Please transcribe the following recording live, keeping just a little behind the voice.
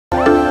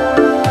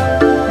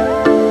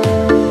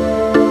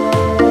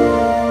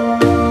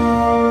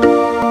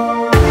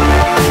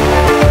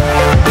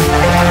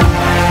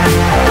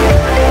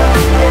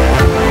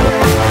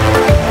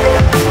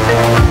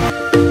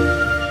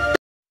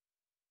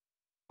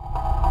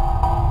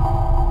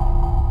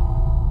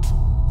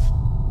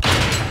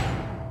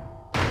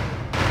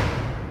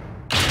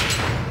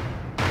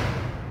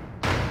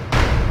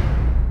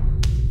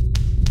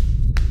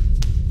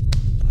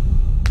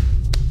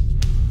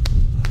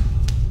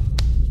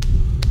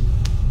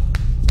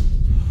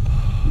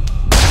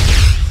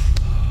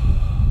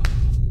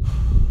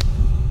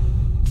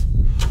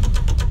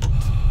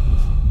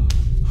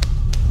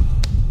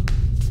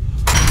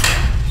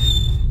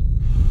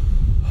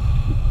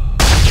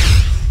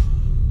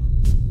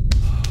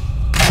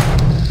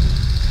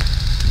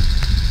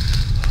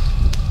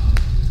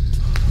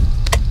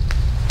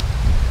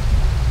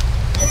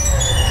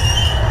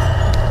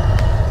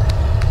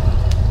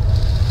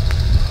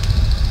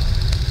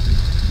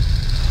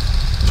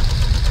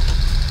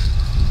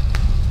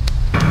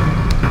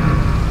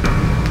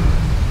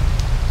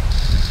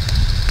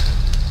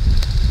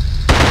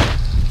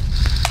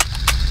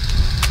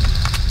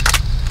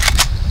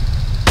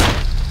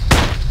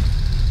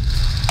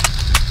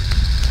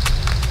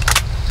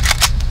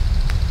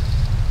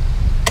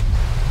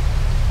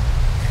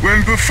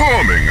When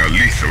performing a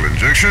lethal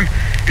injection,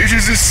 it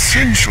is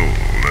essential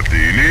that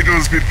the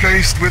needles be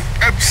placed with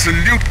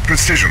absolute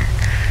precision.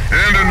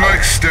 And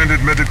unlike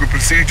standard medical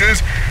procedures,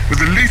 with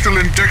a lethal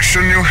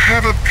injection you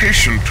have a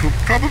patient who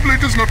probably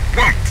does not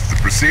want the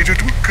procedure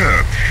to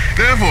occur.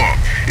 Therefore,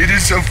 it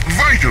is of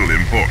vital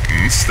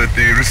importance that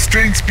the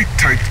restraints be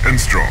tight and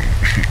strong.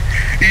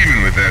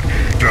 Even with that,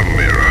 trouble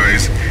may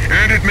arise,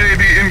 and it may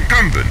be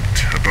incumbent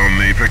upon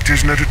the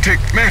practitioner to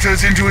take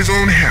matters into his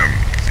own hands,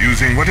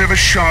 using whatever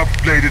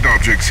sharp-bladed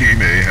objects he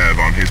may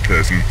have on his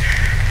person.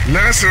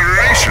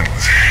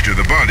 Lacerations to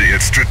the body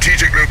at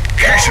strategic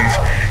locations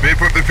may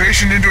put the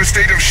patient into a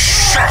state of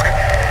shock,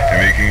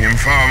 making him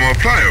far more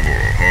pliable,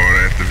 or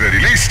at the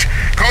very least,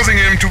 causing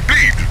him to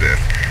bleed to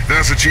death,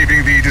 thus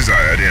achieving the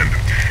desired end.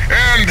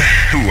 And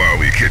who are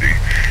we kidding?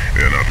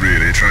 We're not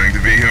really trying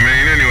to be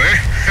humane anyway.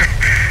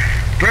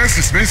 Class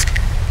dismissed.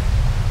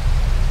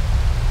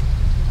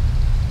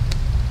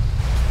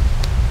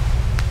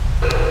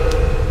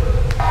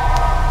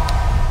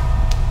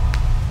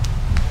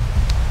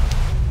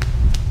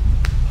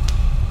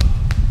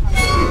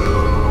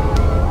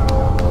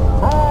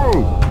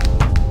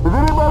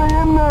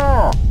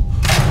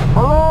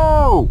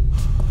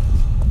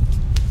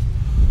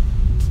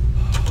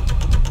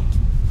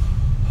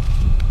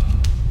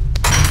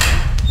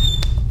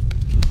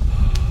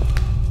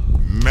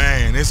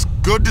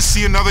 Good to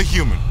see another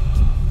human.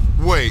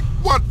 Wait,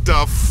 what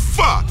the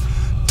fuck?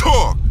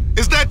 Torque,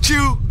 is that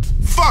you?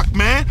 Fuck,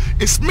 man,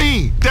 it's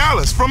me,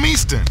 Dallas from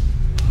Easton.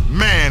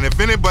 Man, if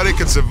anybody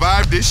could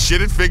survive this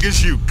shit, it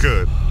figures you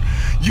could.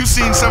 You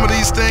seen some of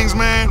these things,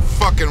 man?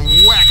 Fucking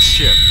whack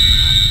shit.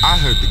 I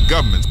heard the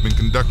government's been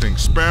conducting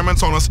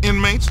experiments on us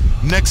inmates.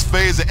 Next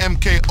phase of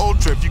MK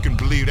Ultra, if you can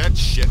believe that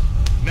shit.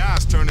 Now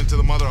it's turned into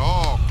the mother of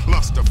all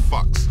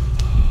clusterfucks.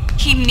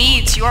 He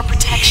needs your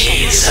protection.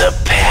 He's a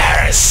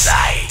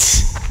parasite.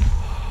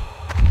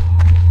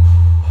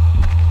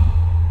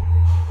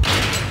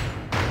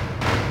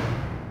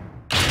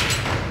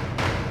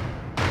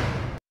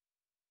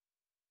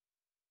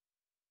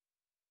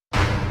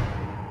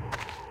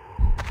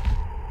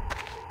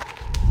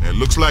 It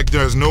looks like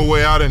there's no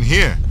way out in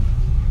here.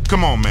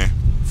 Come on, man.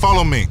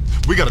 Follow me.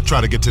 We gotta try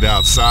to get to the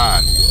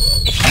outside.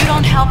 If you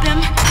don't help him,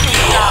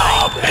 he'll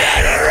die. You're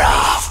better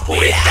off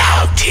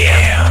without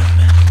him.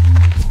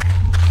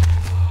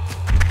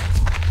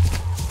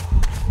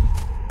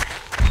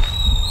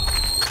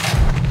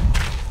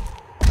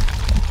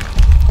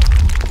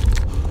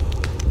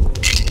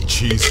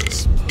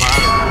 Jesus,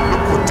 Byron,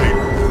 look what they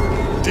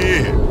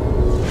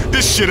did.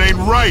 This shit ain't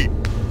right.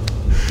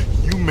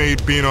 You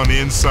made being on the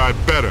inside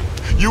better.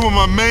 You were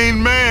my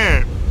main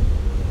man.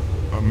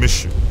 I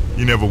miss you.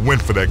 You never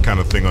went for that kind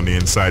of thing on the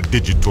inside,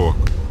 did you, Torque?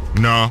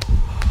 Nah?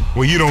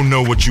 Well, you don't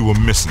know what you were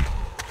missing.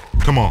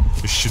 Come on,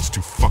 this shit's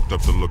too fucked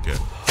up to look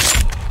at.